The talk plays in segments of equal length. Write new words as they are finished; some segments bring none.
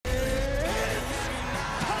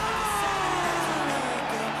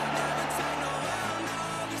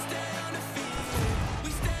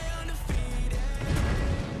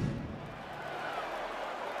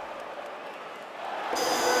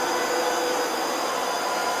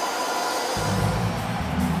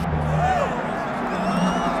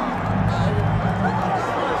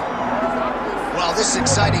this is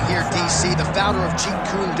exciting here, DC. The founder of Jeet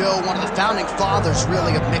Kune Do, one of the founding fathers,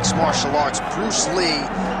 really, of mixed martial arts, Bruce Lee,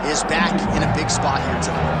 is back in a big spot here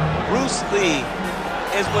tonight. Bruce Lee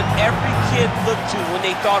is what every kid looked to when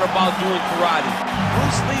they thought about doing karate.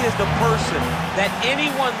 Bruce Lee is the person that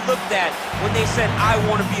anyone looked at when they said, I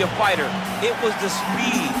want to be a fighter. It was the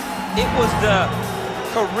speed, it was the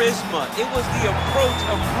charisma, it was the approach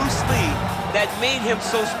of Bruce Lee that made him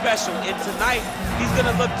so special. And tonight, he's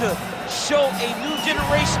gonna look to show a new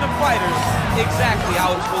generation of fighters exactly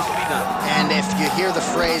how it's supposed to be done. And if you hear the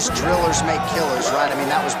phrase, drillers make killers, right? I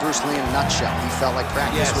mean, that was Bruce Lee in a nutshell. He felt like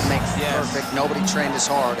practice would make perfect. Nobody trained as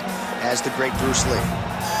hard as the great Bruce Lee.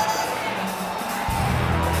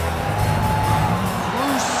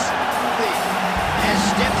 Bruce Lee has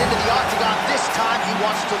stepped into the octagon. This time, he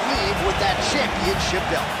wants to leave with that championship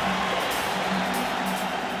belt.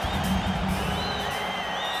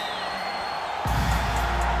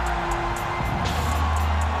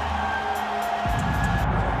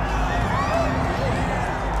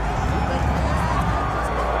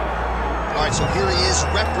 So here he is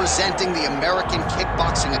representing the American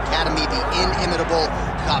Kickboxing Academy, the inimitable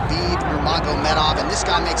Khabib Nurmagomedov, and this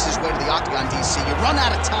guy makes his way to the octagon, DC. You run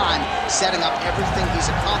out of time setting up everything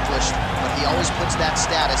he's accomplished, but he always puts that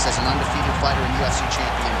status as an undefeated fighter and UFC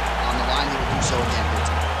champion on the line. He will do so again here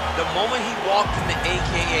tonight. The moment he walked in the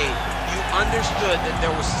AKA, you understood that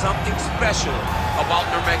there was something special about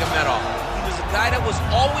Nurmagomedov. He was a guy that was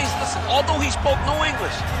always listening, although he spoke no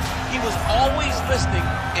English. He was always listening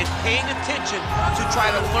and paying attention to try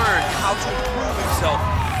to learn how to improve himself.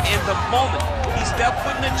 And the moment he stepped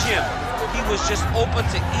foot in the gym, he was just open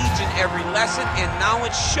to each and every lesson, and now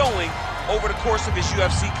it's showing over the course of his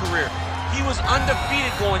UFC career. He was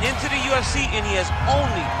undefeated going into the UFC, and he has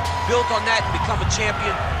only built on that and become a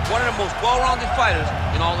champion, one of the most well-rounded fighters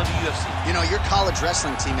in all of the UFC. You know, your college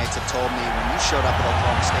wrestling teammates have told me when you showed up at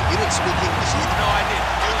Oklahoma State, you didn't speak English either. No, I didn't.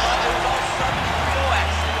 It was all southern, no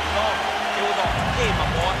accent. It was all, hey, my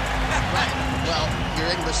boy. Right. Well,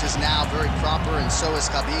 your English is now very proper, and so is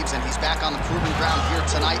Khabib's, and he's back on the proving ground here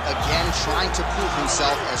tonight, again trying to prove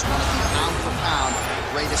himself as one of the pound-for-pound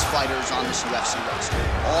greatest fighters on this UFC roster.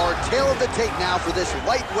 Our tail of the tape now for this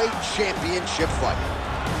lightweight championship fight.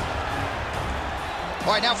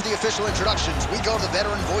 All right, now for the official introductions, we go to the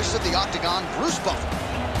veteran voice of the Octagon, Bruce Buffer.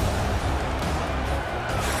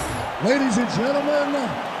 Ladies and gentlemen,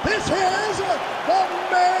 this is the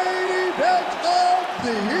main event of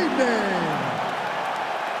the evening.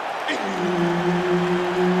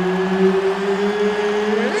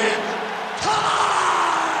 It's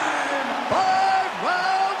time! 5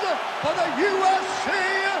 rounds for the UFC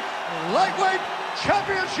Lightweight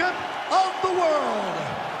Championship of the World.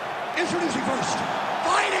 Introducing first,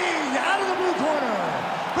 fighting out of the blue corner,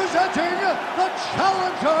 presenting the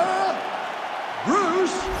challenger,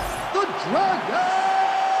 Bruce the Dragon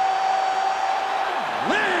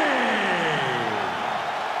Lee.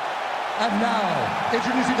 And now,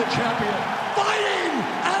 introducing the champion, fighting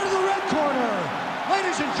out of the red corner,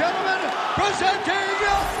 ladies and gentlemen, presenting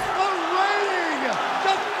the reigning,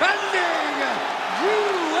 defending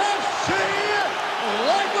UFC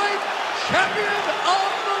Lightweight Champion of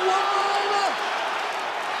the World,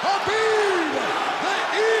 Khabib the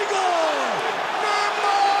Eagle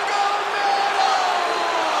Nurmagomedov.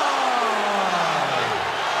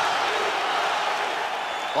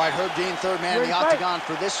 All right, Herb Dean, third man in the octagon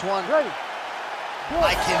for this one.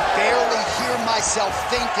 I can barely hear myself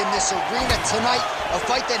think in this arena tonight. A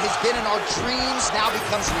fight that has been in our dreams now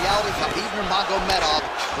becomes reality. Khabib Nurmagomedov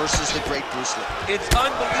versus the great Bruce Lee. It's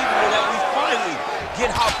unbelievable that we finally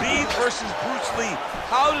get Khabib versus Bruce Lee.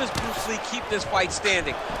 How does Bruce Lee keep this fight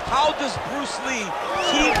standing? How does Bruce Lee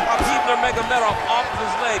keep Khabib Nurmagomedov off of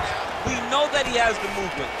his legs? We know that he has the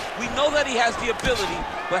movement. We know that he has the ability,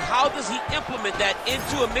 but how does he implement that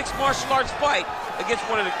into a mixed martial arts fight against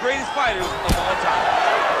one of the greatest fighters of all time?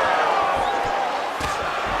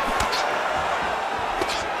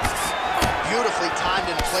 Beautifully timed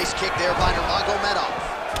and placed kick there by Nurmagomedov.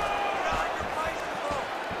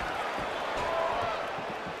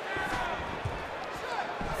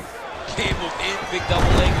 Game moved in, big double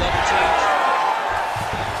leg, level change.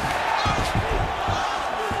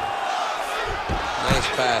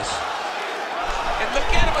 Nice pass. And look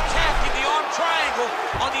at him attacking the arm triangle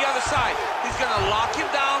on the other side. He's gonna lock him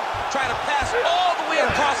down, try to pass all the way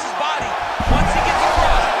across his body. Once he gets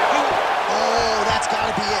across, oh, that's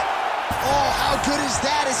gotta be it. Oh, how good is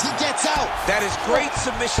that as he gets out? That is great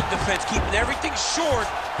submission defense, keeping everything short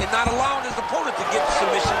and not allowing his opponent to get the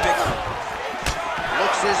submission victory.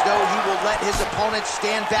 Looks as though he will let his opponent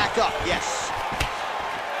stand back up. Yes.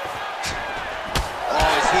 Oh,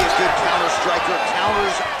 is he a good counter striker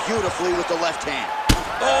counters beautifully with the left hand.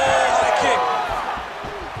 Oh, high kick.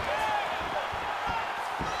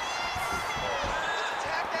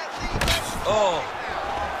 Oh.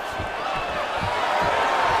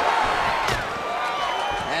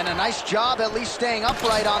 And a nice job at least staying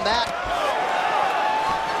upright on that.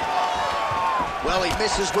 Well, he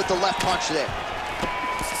misses with the left punch there.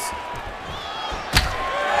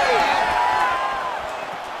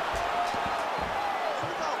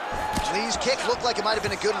 Lee's kick looked like it might have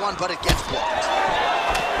been a good one, but it gets blocked.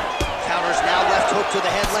 Counters now, left hook to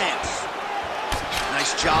the head lands.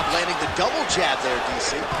 Nice job landing the double jab there,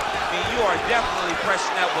 DC. I mean, you are definitely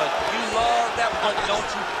pressing that button. You love that button, don't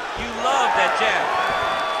you? You love that jab.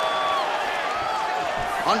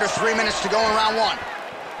 Under 3 minutes to go in round one.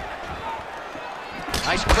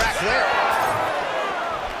 Nice crack there.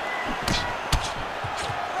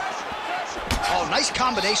 Oh, nice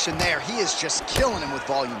combination there. He is just killing him with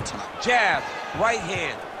volume tonight. Jab, right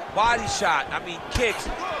hand, body shot, I mean kicks.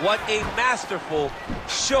 What a masterful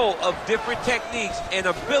show of different techniques and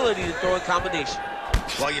ability to throw in combination.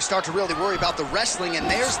 Well, you start to really worry about the wrestling, and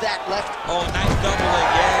there's that left. Oh, nice double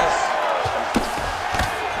leg, yes.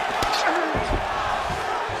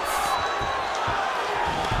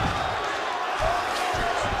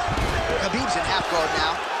 Khabib's in half guard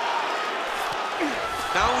now.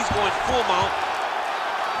 Now he's going full mount.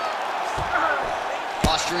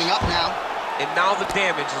 Posturing up now. And now the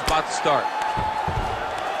damage is about to start.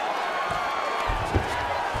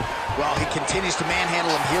 Well, he continues to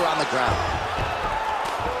manhandle him here on the ground.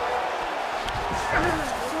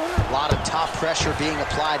 A lot of top pressure being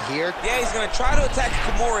applied here. Yeah, he's going to try to attack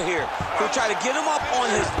Kimura here. He'll try to get him up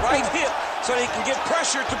on his right hip so that he can get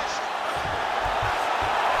pressure to...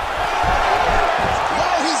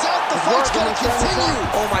 Whoa, he's out. The fight's going to continue.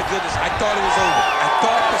 Oh, my goodness. I thought it was over. I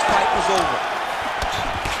thought this fight was over.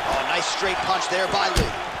 Oh, nice straight punch there by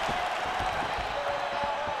Lee.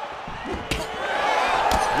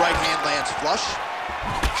 Right hand lands flush.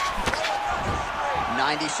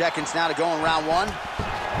 90 seconds now to go in round one.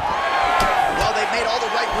 Well, they've made all the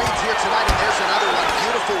right reads here tonight, and there's another one.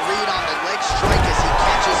 Beautiful read on the leg strike as he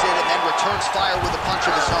catches it and then returns fire with a punch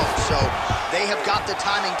of his own. So they have got the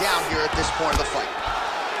timing down here at this point of the fight.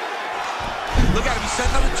 Look at him, he's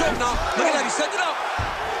setting up the choke now. Look at that, he's setting it up.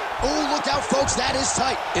 Oh, look out, folks, that is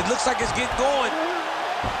tight. It looks like it's getting going.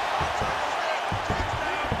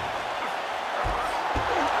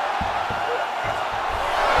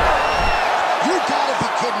 You gotta be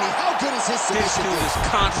kidding me. How good is his submission? This dude is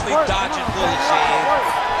constantly dodging bullets, man.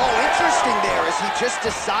 Oh, interesting there as he just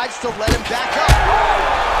decides to let him back up.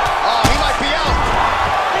 Oh, he might be out.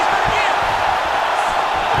 He's back in.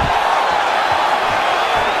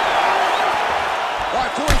 All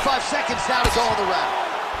right, 45 seconds now to go in the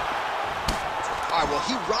round. All right, well,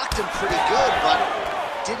 he rocked him pretty good, but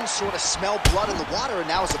didn't sort of smell blood in the water, and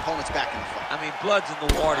now his opponent's back in the fight. I mean, blood's in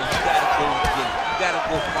the water. You gotta go and get it. You gotta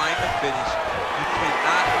go find the finish. You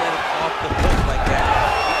cannot let him off the hook like that,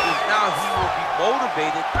 because now he will be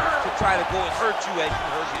motivated to try to go and hurt you as you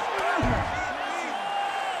hurt him.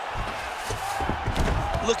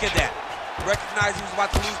 Look at that. Recognized he was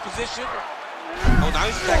about to lose position. Oh, now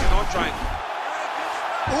he's attacking arm triangle.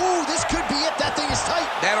 Ooh, this could be it. That thing is tight.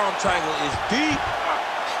 That arm triangle is deep.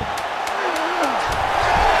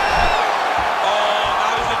 Oh,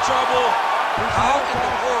 now he's in trouble. How in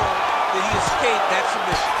the world did he escape that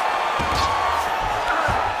submission?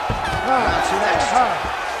 Round two next.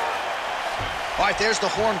 All right, there's the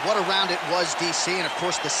horn. What a round it was, DC. And, of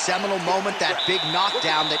course, the seminal moment, that big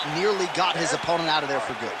knockdown that nearly got his opponent out of there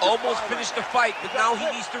for good. Almost finished the fight, but now he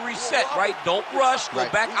needs to reset, right? Don't rush. Go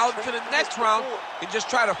back out into the next round and just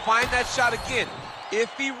try to find that shot again. If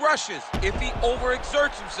he rushes, if he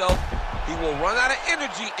overexerts himself, he will run out of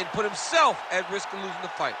energy and put himself at risk of losing the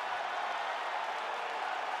fight.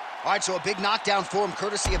 All right, so a big knockdown for him,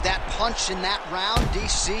 courtesy of that punch in that round.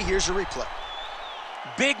 DC, here's your replay.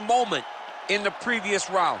 Big moment in the previous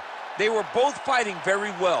round. They were both fighting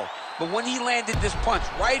very well, but when he landed this punch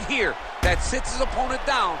right here that sits his opponent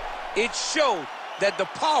down, it showed that the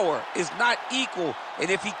power is not equal, and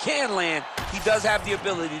if he can land, he does have the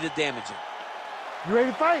ability to damage him. You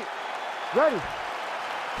ready to fight? Ready.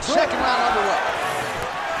 Second round underway.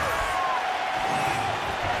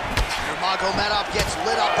 Nurmagomedov gets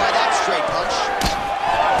lit up by that straight punch.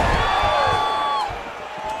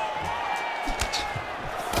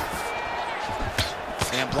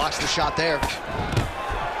 And blocks the shot there.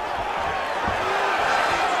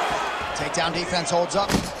 Takedown defense holds up.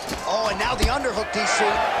 Oh, and now the underhook, DC.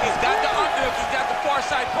 He's got the underhook, he's got the far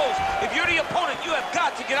side post. If you're the opponent, you have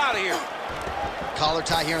got to get out of here. Collar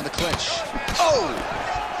tie here in the clinch. Oh!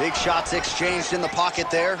 Big shots exchanged in the pocket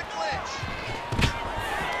there.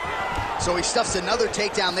 So he stuffs another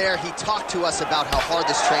takedown there. He talked to us about how hard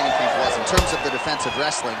this training camp was in terms of the defensive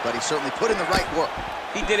wrestling, but he certainly put in the right work.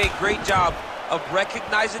 He did a great job of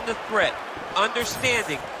recognizing the threat,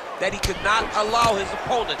 understanding that he could not allow his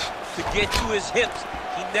opponent to get to his hips.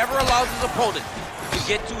 He never allows his opponent to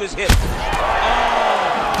get to his hips. Oh,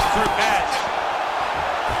 for that.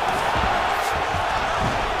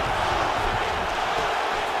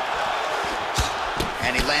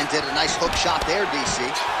 And he landed a nice hook shot there, DC.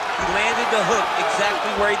 He landed the hook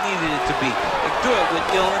exactly where he needed it to be. And good with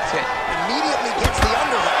ill intent. Immediately gets the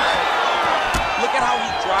underhook. Look at how he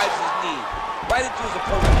drives his knee right into his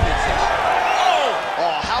opponent's midsection.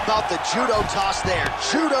 Oh, how about the judo toss there?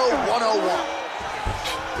 Judo 101.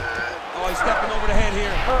 Oh, he's stepping over the head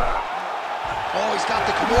here. Oh, he's got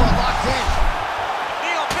the Kimura locked in.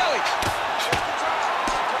 Knee on belly.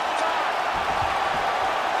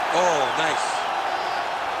 Oh, nice.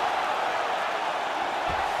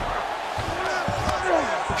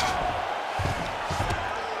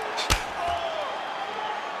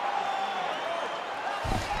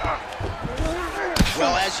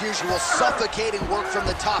 Well, as usual, suffocating work from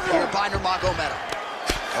the top here by Nurmagomedov.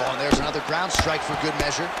 Oh, and there's another ground strike for good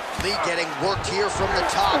measure. Lee getting worked here from the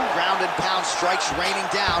top. Ground and pound strikes raining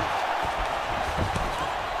down.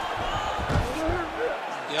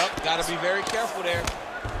 Yep, gotta be very careful there.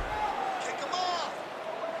 Kick him off.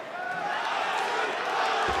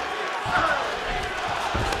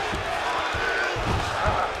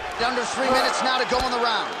 Under 3 minutes now to go in the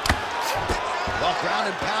round. Well, ground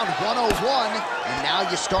and pound 101, and now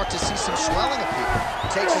you start to see some swelling appear.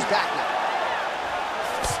 Takes his back now.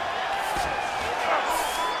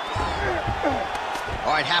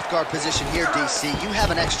 All right, half guard position here, DC. You have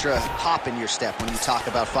an extra hop in your step when you talk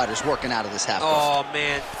about fighters working out of this half guard. Oh,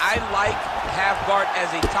 man, I like half guard as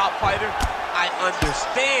a top fighter. I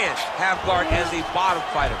understand half guard as a bottom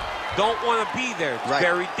fighter. Don't want to be there. It's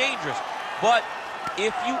very dangerous. But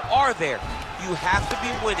if you are there, you have to be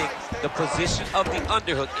winning the position of the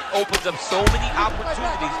underhook. It opens up so many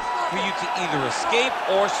opportunities for you to either escape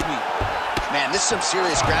or sweep. Man, this is some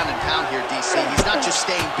serious ground and pound here, DC. He's not just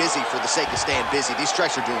staying busy for the sake of staying busy. These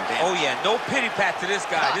strikes are doing damage. Oh, yeah, no pity pat to this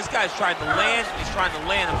guy. This guy's trying to land. He's trying to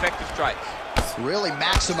land effective strikes. Really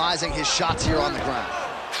maximizing his shots here on the ground.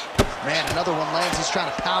 Man, another one lands. He's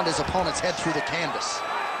trying to pound his opponent's head through the canvas.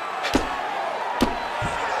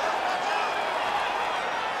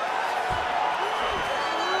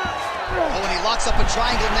 Locks up a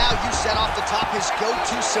triangle now. You set off the top. His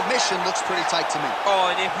go-to submission looks pretty tight to me. Oh,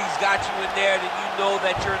 and if he's got you in there, then you know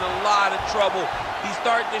that you're in a lot of trouble. He's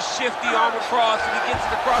starting to shift the arm across, and he gets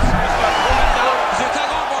it across, and he starts pulling down. He's gonna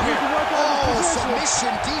tag on here. Oh,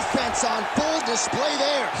 submission defense on full display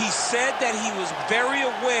there. He said that he was very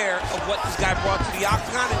aware of what this guy brought to the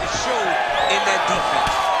octagon, and it showed in that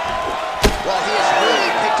defense. Well, he has really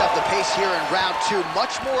picked up the pace here in round 2.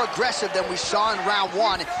 Much more aggressive than we saw in round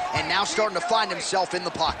 1, and now starting to find himself in the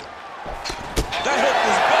pocket. That hook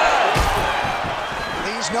was bad.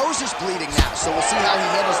 Lee's nose is bleeding now, so we'll see how he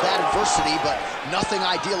handles that adversity, but nothing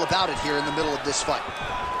ideal about it here in the middle of this fight.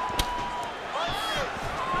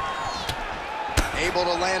 Able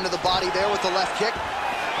to land to the body there with the left kick.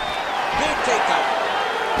 Big takedown.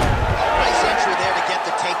 Nice entry there to get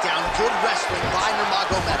the takedown. Good wrestling by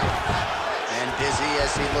Nurmagomedov. And busy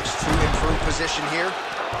as he looks to improve position here.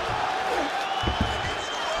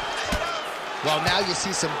 Well, now you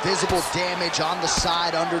see some visible damage on the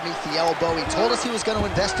side underneath the elbow. He told us he was going to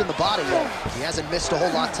invest in the body, and he hasn't missed a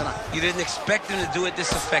whole lot tonight. You didn't expect him to do it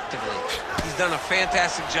this effectively. He's done a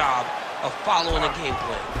fantastic job of following a game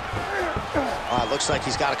plan. Looks like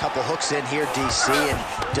he's got a couple hooks in here, DC,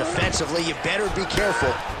 and defensively, you better be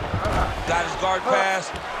careful. Got his guard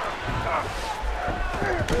pass.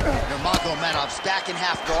 Nurmagomedov's back in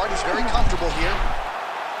half guard. He's very comfortable here.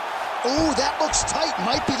 Ooh, that looks tight.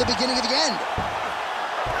 Might be the beginning of the end.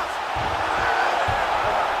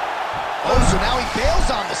 Oh, so now he bails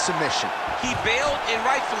on the submission. He bailed, and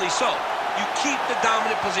rightfully so. You keep the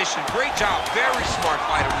dominant position. Great job. Very smart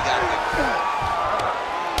fighter we got there.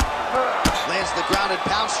 Lands the ground and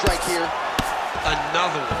pound strike here.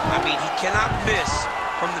 Another one. I mean, he cannot miss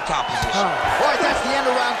from the top position. All right, that's the end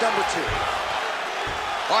of round number 2.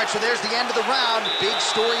 All right, so there's the end of the round. Big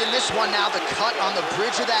story in this one now. The cut on the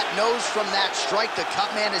bridge of that nose from that strike. The cut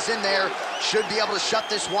man is in there. Should be able to shut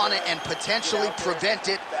this one and potentially prevent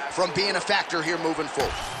it from being a factor here moving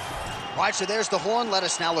forward. All right, so there's the horn. Let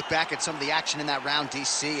us now look back at some of the action in that round,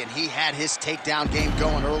 DC, and he had his takedown game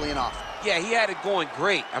going early and often. Yeah, he had it going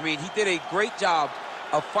great. I mean, he did a great job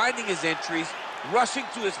of finding his entries, rushing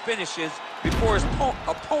to his finishes, before his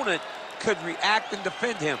opponent could react and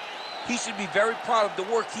defend him. He should be very proud of the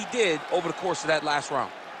work he did over the course of that last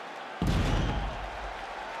round.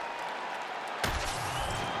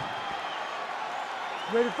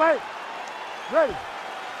 Ready to fight? Ready.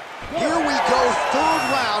 Here we go, third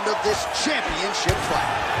round of this championship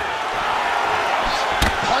fight.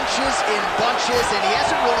 Punches in bunches, and he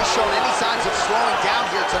hasn't really shown any signs of slowing down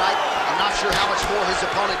here tonight. I'm not sure how much more his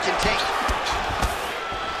opponent can take.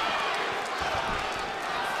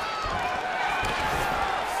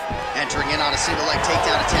 Entering in on a single leg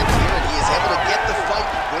takedown attempt here, and he is able to get the fight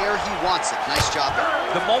where he wants it. Nice job there.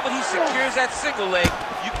 The moment he secures that single leg,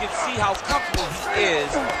 you can see how comfortable he is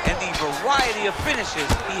and the variety of finishes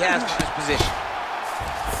he has from this position.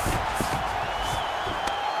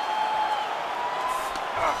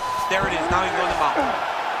 There it is, now he's going to mount.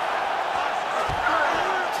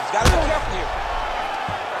 He's got to be careful here.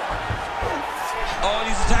 Oh, and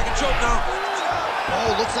he's attacking choke now.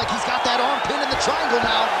 Oh, looks like he's got that arm pin in the triangle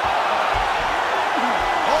now.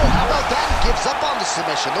 Oh, how about that? He gives up on the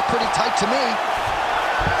submission. Looked pretty tight to me.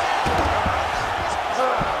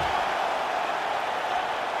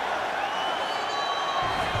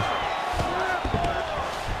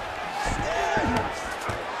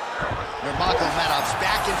 Nurmagomedov's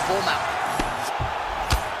back in full mount.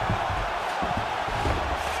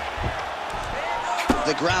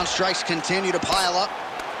 The ground strikes continue to pile up.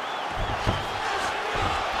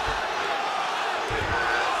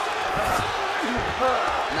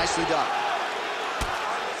 Nicely done.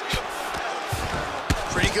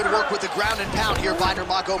 Pretty good work with the ground and pound here by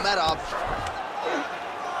Nurmagomedov.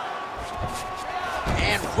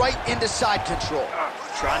 And right into side control.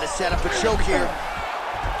 Trying to set up a choke here.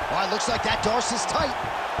 Oh, it looks like that Darce's tight.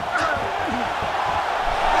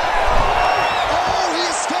 Oh, he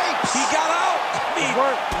escapes! He got out! I mean,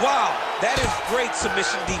 wow, that is great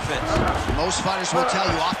submission defense. Most fighters will tell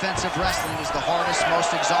you offensive wrestling is the hardest,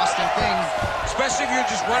 most exhausting thing. Especially if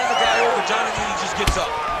you're just running the guy over, Jonathan, he just gets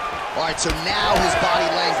up. All right, so now his body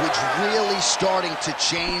language really starting to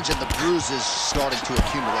change and the bruises starting to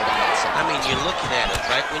accumulate on that side. I mean, you're looking at it,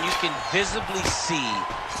 right? When you can visibly see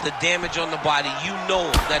the damage on the body, you know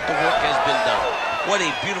that the work has been done. What a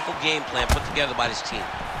beautiful game plan put together by this team.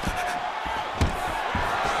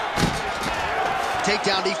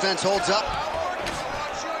 Takedown defense holds up.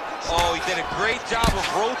 Oh, he did a great job of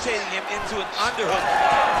rotating him into an underhook.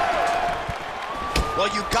 Well,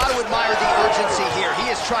 you've got to admire the urgency here. He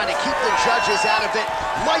is trying to keep the judges out of it,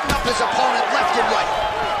 lighten up his opponent left and right.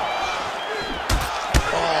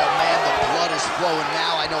 Oh, man, the blood is flowing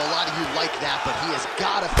now. I know a lot of you like that, but he has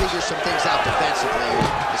got to figure some things out defensively.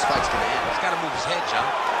 This fight's going to end. He's got to move his head, John.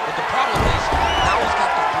 But the problem is, now he's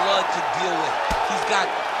got the blood to deal with. He's got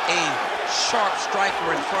a sharp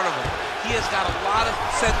striker in front of him. He has got a lot of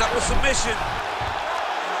setting up a submission.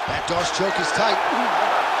 That Darce choke is tight.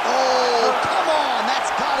 Oh, come on, that's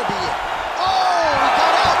gotta be it. Oh, he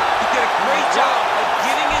got out. He did a great job of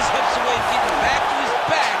getting his hips away and getting back to his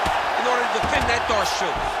back in order to defend that Darce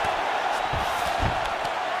choke.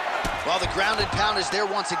 Well, the ground and pound is there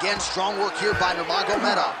once again. Strong work here by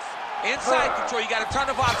Nurmagomedov. Inside control, you got a ton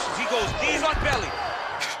of options. He goes knees on belly.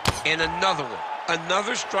 And another one.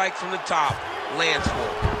 Another strike from the top lands for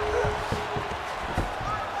him.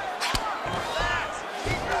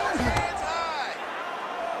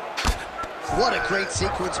 What a great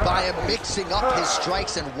sequence by him, mixing up his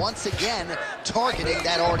strikes and once again targeting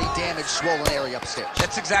that already damaged, swollen area upstairs.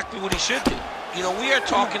 That's exactly what he should do. You know, we are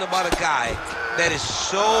talking about a guy that is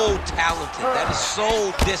so talented, that is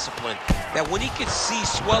so disciplined, that when he can see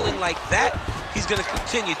swelling like that, he's going to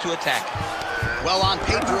continue to attack it. Well, on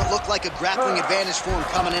paper, it looked like a grappling advantage for him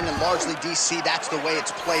coming in, and largely, DC, that's the way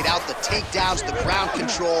it's played out. The takedowns, the ground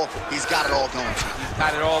control, he's got it all going. He's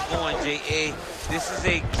got it all going, J.A. This is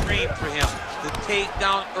a dream for him. The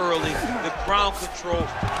takedown early, the ground control,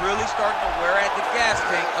 really starting to wear at the gas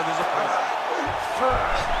tank of his opponent.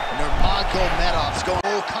 Nurmagomedov's going,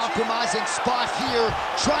 oh, compromising spot here.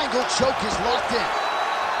 Triangle choke is locked in.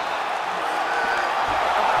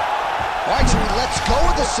 All right, so he lets go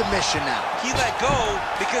of the submission now. He let go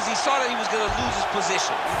because he saw that he was going to lose his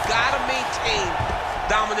position. You've got to maintain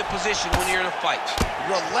dominant position when you're in a fight.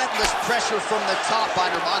 Relentless pressure from the top by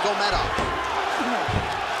Nurmagomedov.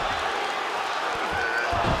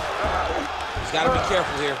 He's got to be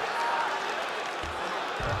careful here.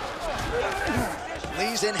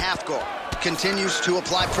 Lee's in half guard. Continues to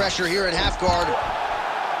apply pressure here in half guard.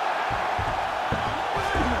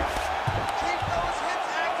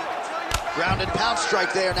 Ground and pound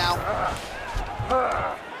strike there now.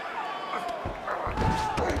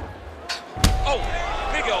 Oh,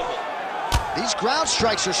 big elbow. These ground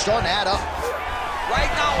strikes are starting to add up. Right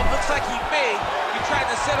now, it looks like he may be trying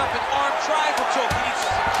to set up an arm triangle choke. He needs to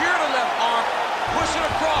secure the left arm, push it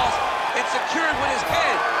across, and secure it with his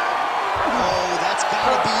head. Oh, that's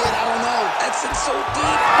gotta be it. I don't know. That's in so deep.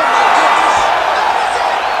 Oh, my goodness. That is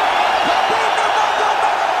it. Khabib Nurmagomedov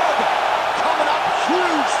coming up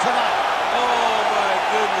huge tonight. Oh, my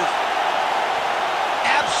goodness.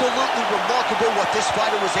 Absolutely remarkable what this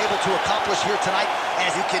fighter was able to accomplish here tonight.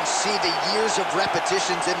 As you can see, the years of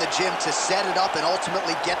repetitions in the gym to set it up and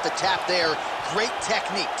ultimately get the tap there. Great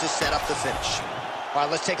technique to set up the finish. All right,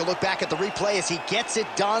 let's take a look back at the replay as he gets it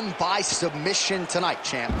done by submission tonight,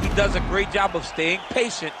 champ. He does a great job of staying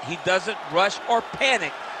patient. He doesn't rush or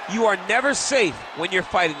panic. You are never safe when you're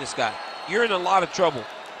fighting this guy. You're in a lot of trouble.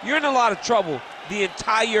 You're in a lot of trouble the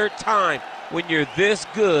entire time when you're this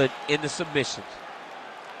good in the submissions.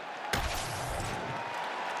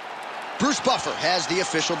 Bruce Buffer has the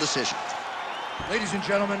official decision. Ladies and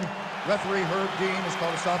gentlemen, referee Herb Dean has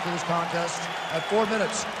called a stop to this contest at 4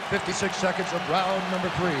 minutes, 56 seconds of round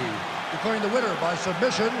number 3, declaring the winner by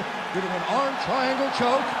submission due to an arm triangle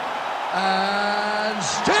choke, and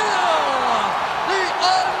still the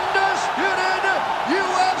undisputed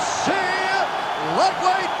UFC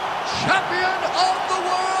lightweight champion of the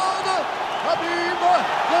world, Khabib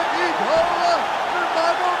the Eagle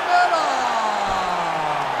Nurmagomedov.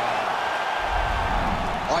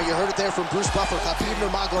 All right, you heard it there from Bruce Buffer. Khabib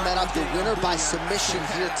Nurmagomedov, the winner by submission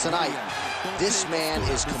here tonight. This man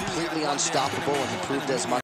is completely unstoppable, and he proved as much.